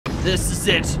This is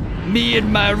it. Me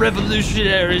and my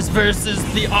revolutionaries versus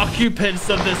the occupants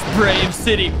of this brave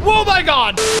city. Oh my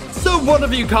god! So one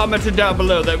of you commented down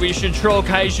below that we should troll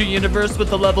Kaiju universe with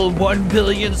the level 1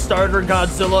 billion starter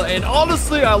Godzilla, and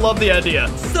honestly, I love the idea.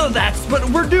 So that's what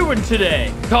we're doing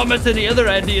today. Comment any other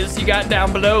ideas you got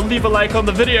down below, leave a like on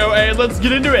the video, and let's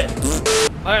get into it.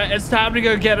 Alright, it's time to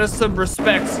go get us some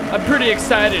respect. I'm pretty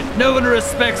excited. No one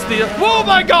respects the... Oh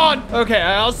my god! Okay,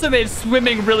 I also made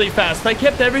swimming really fast. I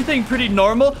kept everything pretty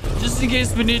normal, just in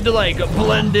case we need to, like,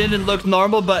 blend in and look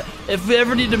normal, but if we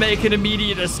ever need to make an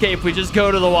immediate escape, we just go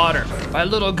to the water. My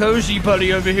little Goji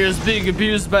buddy over here is being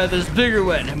abused by this bigger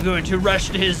one. I'm going to rush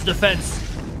to his defense.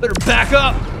 Better back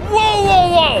up. Whoa, whoa,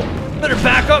 whoa! Better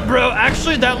back up, bro.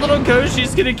 Actually, that little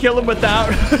Goji's gonna kill him without,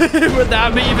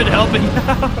 without me even helping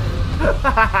out.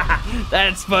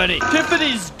 That's funny.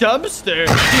 Tiffany's dumpster.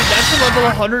 Dude, that's a level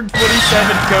 127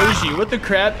 Goji. What the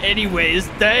crap? Anyways,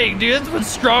 dang, dude, this one's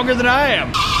stronger than I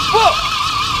am. Whoa!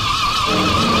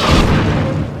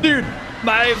 Dude,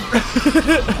 my...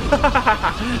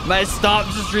 my stomp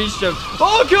just reached him.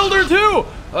 Oh, killed her too!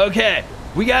 Okay,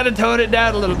 we gotta tone it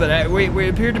down a little bit. We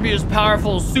appear to be as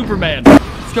powerful as Superman.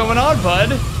 What's going on,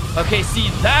 bud? Okay, see,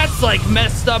 that's like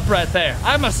messed up right there.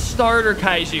 I'm a starter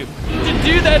Kaiju. To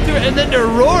do that to it and then to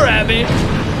roar at me.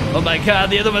 Oh my god,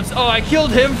 the other one's... Oh, I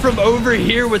killed him from over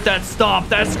here with that stomp.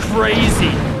 That's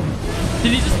crazy.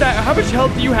 Did he just die? How much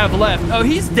health do you have left? Oh,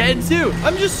 he's dead too.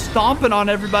 I'm just stomping on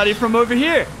everybody from over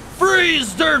here.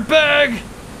 Freeze, dirtbag!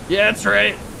 Yeah, that's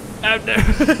right. Out there.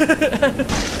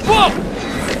 Whoa!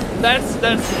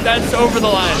 That's over the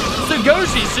line. So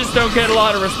Gojis just don't get a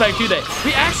lot of respect, do they?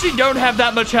 We actually don't have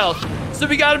that much health, so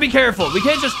we gotta be careful. We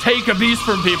can't just take a beast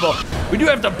from people. We do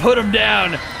have to put them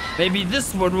down. Maybe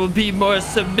this one will be more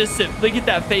submissive. Look at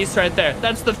that face right there.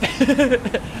 That's the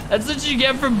that's what you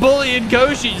get for bullying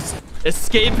Gojis.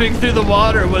 Escaping through the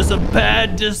water was a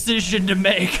bad decision to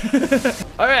make.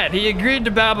 All right, he agreed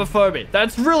to bow before me.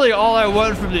 That's really all I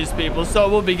want from these people, so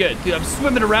we'll be good. Dude, I'm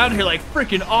swimming around here like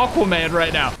freaking Aquaman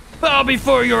right now. Bow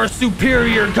before your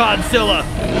superior Godzilla.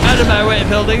 Out of my way,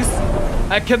 buildings.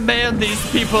 I command these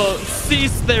people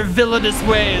cease their villainous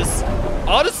ways.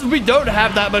 Honestly, we don't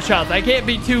have that much health. I can't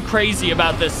be too crazy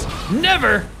about this.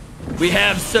 Never. We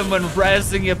have someone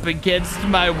rising up against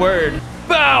my word.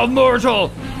 Bow,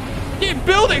 mortal. These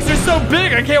buildings are so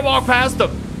big, I can't walk past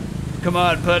them. Come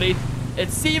on, buddy. It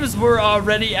seems we're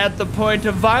already at the point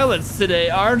of violence today,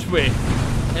 aren't we?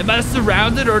 Am I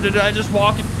surrounded, or did I just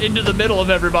walk into the middle of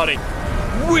everybody?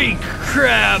 Weak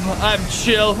crab. I'm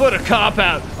chill. What a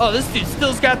cop-out. Oh, this dude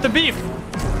still's got the beef.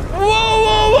 Whoa,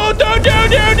 whoa, whoa. Don't,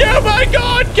 my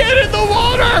God. Get in the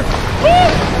water.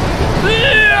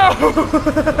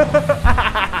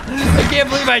 I can't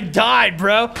believe I died,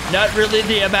 bro. Not really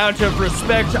the amount of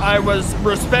respect I was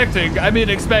expecting.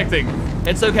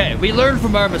 It's okay. We learned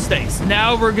from our mistakes.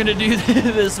 Now we're gonna do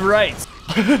this right.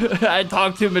 I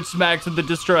talked too much smack to the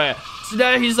destroyer. So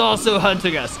now he's also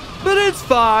hunting us. But it's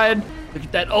fine. Look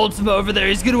at that Ultima over there.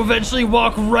 He's gonna eventually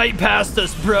walk right past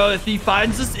us, bro. If he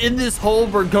finds us in this hole,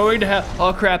 we're going to have...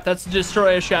 Oh, crap. That's a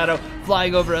destroyer shadow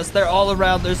flying over us. They're all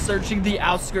around. They're searching the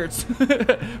outskirts.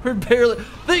 We're barely...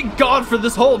 Thank God for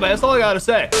this hole, man. That's all I gotta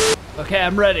say. Okay,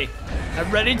 I'm ready.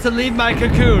 I'm ready to leave my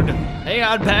cocoon. Hang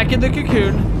on, back in the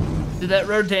cocoon. Did that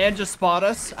Rodan just spot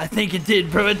us? I think it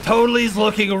did, bro. It totally is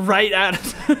looking right at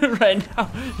us right now.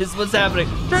 This is what's happening.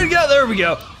 Try to go. There we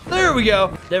go. There we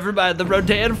go. Never mind. The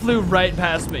Rodan flew right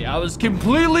past me. I was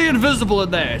completely invisible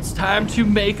in there. It's time to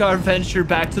make our venture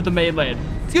back to the mainland.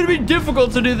 It's gonna be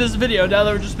difficult to do this video now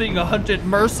that we're just being hunted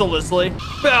mercilessly.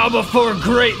 Bow before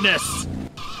greatness.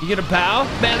 You gonna bow?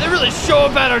 Man, they really show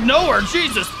up out of nowhere.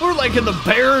 Jesus, we're like in the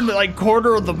barren like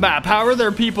corner of the map. How are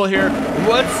there people here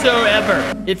whatsoever?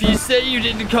 If you say you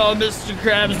didn't call Mr.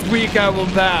 Krabs weak, I will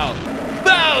bow.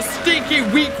 Bow, stinky,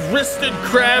 weak-wristed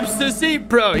crab sissy.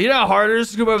 Bro, you know how hard it is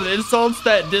to come up with insults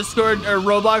that Discord or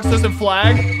Roblox doesn't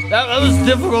flag? That was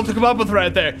difficult to come up with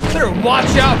right there. Better watch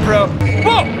out, bro.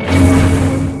 Whoa!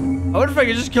 I wonder if I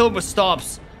could just kill him with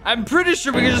stomps. I'm pretty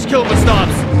sure we can just kill him with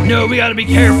stomps. No, we gotta be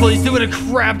careful. He's doing a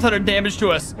crap ton of damage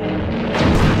to us.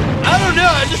 I don't know.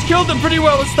 I just killed him pretty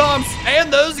well with stomps.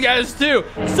 And those guys, too.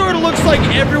 Sort of looks like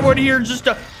everyone here just...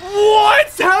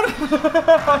 What? How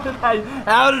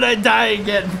did I die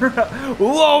again, bro?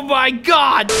 Oh, my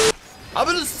God. I'm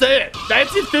gonna say it.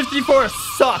 1954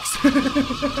 sucks.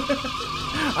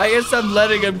 I guess I'm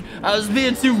letting him. I was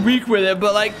being too weak with it,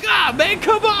 but like, man,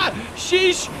 come on.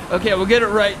 Sheesh. Okay, we'll get it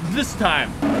right this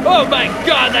time. Oh my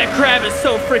God, that crab is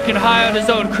so freaking high on his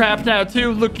own crap now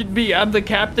too. Look at me, I'm the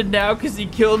captain now because he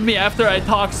killed me after I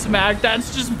talked smack.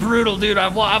 That's just brutal, dude.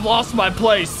 I've lost my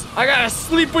place. I gotta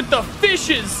sleep with the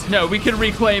fishes. No, we can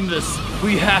reclaim this.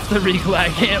 We have to reclaim. I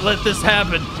can't let this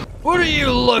happen. What are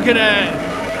you looking at?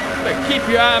 Better keep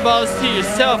your eyeballs to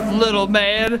yourself, little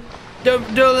man.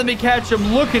 Don't let me catch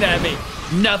him looking at me.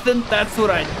 Nothing. That's what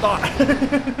I thought.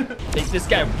 Make this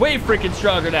guy way freaking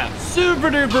stronger now. Super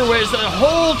duper ways. A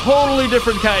whole totally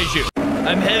different kaiju.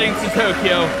 I'm heading to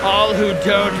Tokyo. All who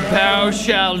don't bow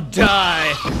shall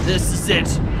die. This is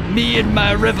it. Me and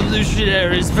my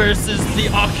revolutionaries versus the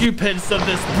occupants of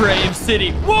this brave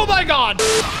city. Oh my God.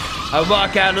 I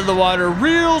walk out of the water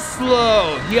real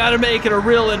slow. You gotta make it a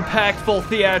real impactful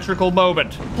theatrical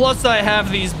moment. Plus I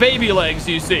have these baby legs,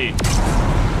 you see.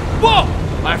 Whoa!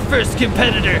 My first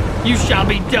competitor, you shall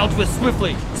be dealt with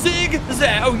swiftly. Zig,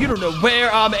 zag. Oh, you don't know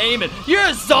where I'm aiming. You're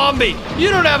a zombie. You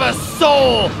don't have a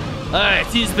soul. All right,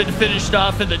 he's been finished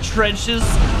off in the trenches.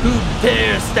 Who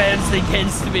dare stands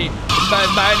against me? My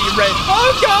mighty red.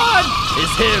 Oh, God!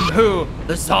 Is him who?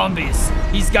 The zombies.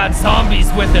 He's got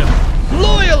zombies with him.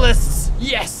 Loyalists.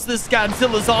 Yes, this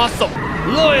Godzilla's awesome.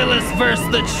 Loyalists versus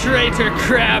the traitor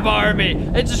crab army.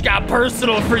 It just got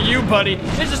personal for you, buddy.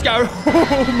 It just got,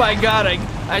 oh my God,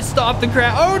 I stopped the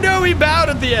crab. Oh no, he bowed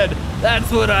at the end.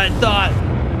 That's what I thought.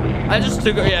 I just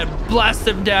took, blast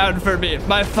him down for me.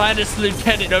 My finest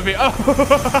lieutenant over here.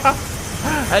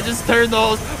 Oh, I just turned the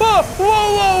holes. Whoa,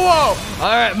 whoa, whoa, whoa.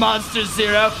 All right, Monster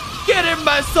Zero, get him,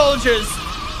 my soldiers.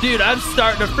 Dude, I'm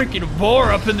starting a freaking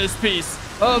war up in this piece.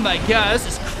 Oh my God, this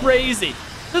is crazy.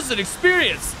 This is an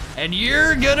experience. And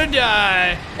you're gonna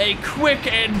die a quick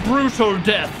and brutal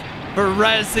death for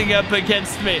rising up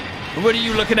against me. What are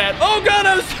you looking at? Oh God,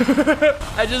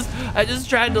 I just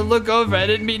tried to look over. I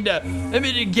didn't mean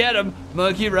to get him.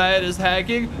 Monkey Riot is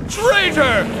hacking.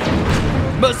 Traitor!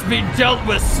 Must be dealt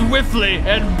with swiftly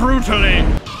and brutally.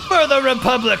 For the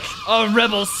Republic, all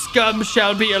rebel scum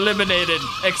shall be eliminated.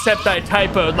 Except I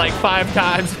typoed like 5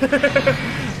 times.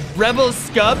 Rebel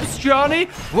scubs, Johnny?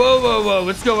 Whoa, whoa, whoa,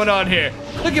 what's going on here?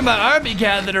 Look at my army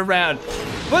gathered around.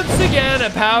 Once again, a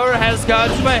power has gone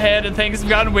to my head and things have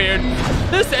gotten weird.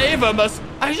 This Ava must...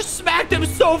 I just smacked him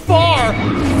so far.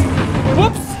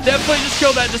 Whoops, definitely just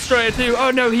killed that destroyer too.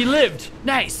 Oh no, he lived.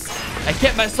 Nice. I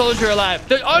kept my soldier alive.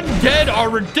 The undead are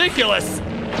ridiculous.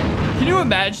 Can you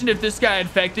imagine if this guy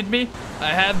infected me? I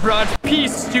have brought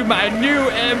peace to my new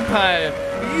empire.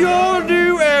 Your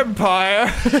new empire.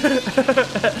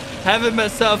 Having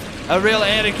myself a real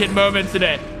Anakin moment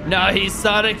today. Nah, he's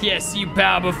Sonic. Yes, you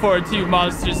bow before 2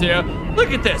 Monster Zero.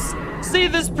 Look at this. See,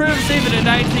 this proves even in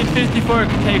 1954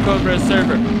 can take over a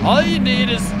server. All you need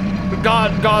is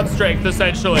God strength,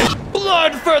 essentially.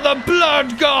 Blood for the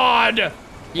blood god.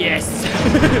 Yes.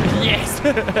 Yes.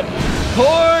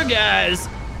 Poor guys.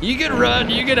 You can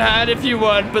run, you can hide if you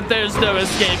want, but there's no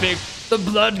escaping. The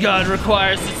blood god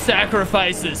requires its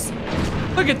sacrifices.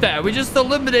 Look at that, we just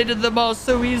eliminated them all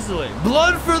so easily.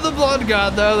 Blood for the blood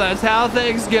god, though, that's how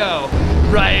things go.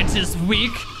 Riot is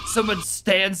weak. Someone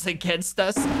stands against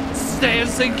us.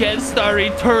 Stands against our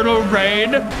eternal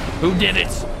reign. Who did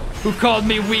it? Who called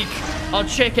me weak? I'll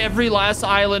check every last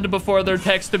island before their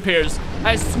text appears.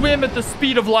 I swim at the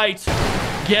speed of light.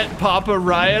 Get Papa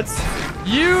Riots.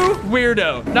 You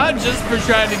weirdo, not just for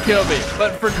trying to kill me,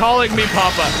 but for calling me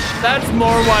Papa. That's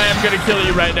more why I'm gonna kill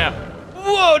you right now.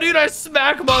 Whoa, dude, I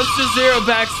smack Monster Zero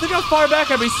back. Look how far back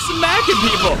I be smacking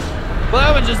people. Well,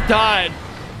 that one just died.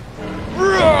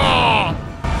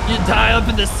 You die up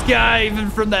in the sky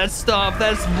even from that stomp.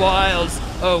 That's wild.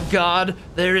 Oh God,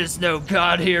 there is no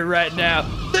God here right now.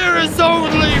 There is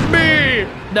only me.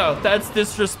 No, that's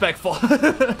disrespectful.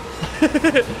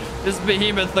 This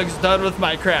behemoth looks done with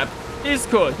my crap. He's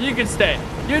cool. You can stay.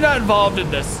 You're not involved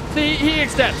in this. See, he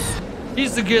accepts.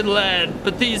 He's a good lad,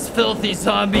 but these filthy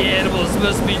zombie animals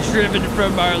must be driven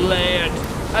from our land.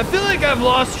 I feel like I've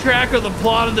lost track of the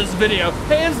plot of this video.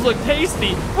 Hands look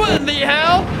tasty. What in the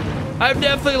hell? I've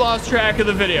definitely lost track of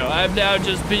the video. I'm now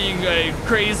just being a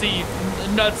crazy,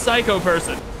 nut psycho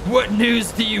person. What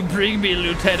news do you bring me,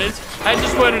 Lieutenant? I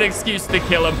just want an excuse to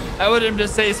kill him. I want him to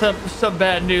say some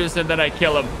bad news and then I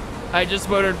kill him. I just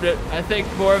wanted to, I think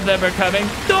more of them are coming.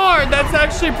 Darn, that's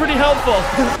actually pretty helpful.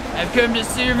 I've come to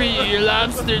serve you your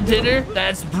lobster dinner.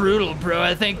 That's brutal, bro.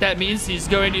 I think that means he's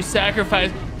going to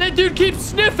sacrifice. That dude keeps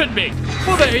sniffing me.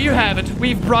 Well, there you have it.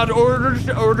 We've brought order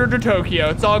to Tokyo.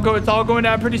 It's all going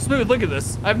down pretty smooth. Look at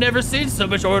this. I've never seen so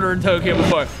much order in Tokyo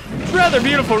before. It's rather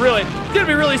beautiful, really. It's gonna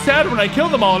be really sad when I kill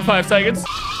them all in 5 seconds.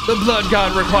 The blood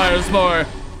god requires more.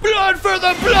 Blood for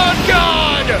the blood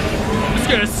god! I'm just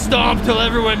gonna stomp till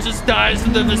everyone just dies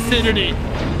in the vicinity.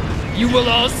 You will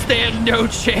all stand no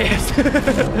chance.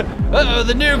 Uh-oh,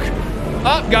 the nuke.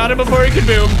 Oh, got him before he could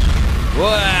boom.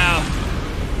 Wow.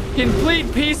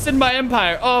 Complete peace in my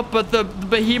empire. Oh, but the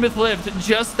behemoth lived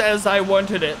just as I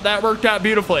wanted it. That worked out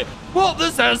beautifully. Well,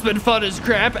 this has been fun as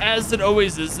crap, as it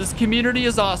always is. This community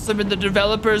is awesome, and the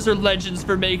developers are legends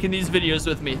for making these videos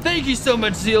with me. Thank you so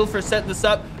much, Zeal, for setting this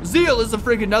up. Zeal is a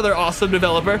freaking another awesome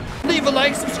developer. Leave a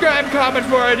like, subscribe, comment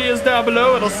for ideas down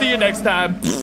below, and I'll see you next time.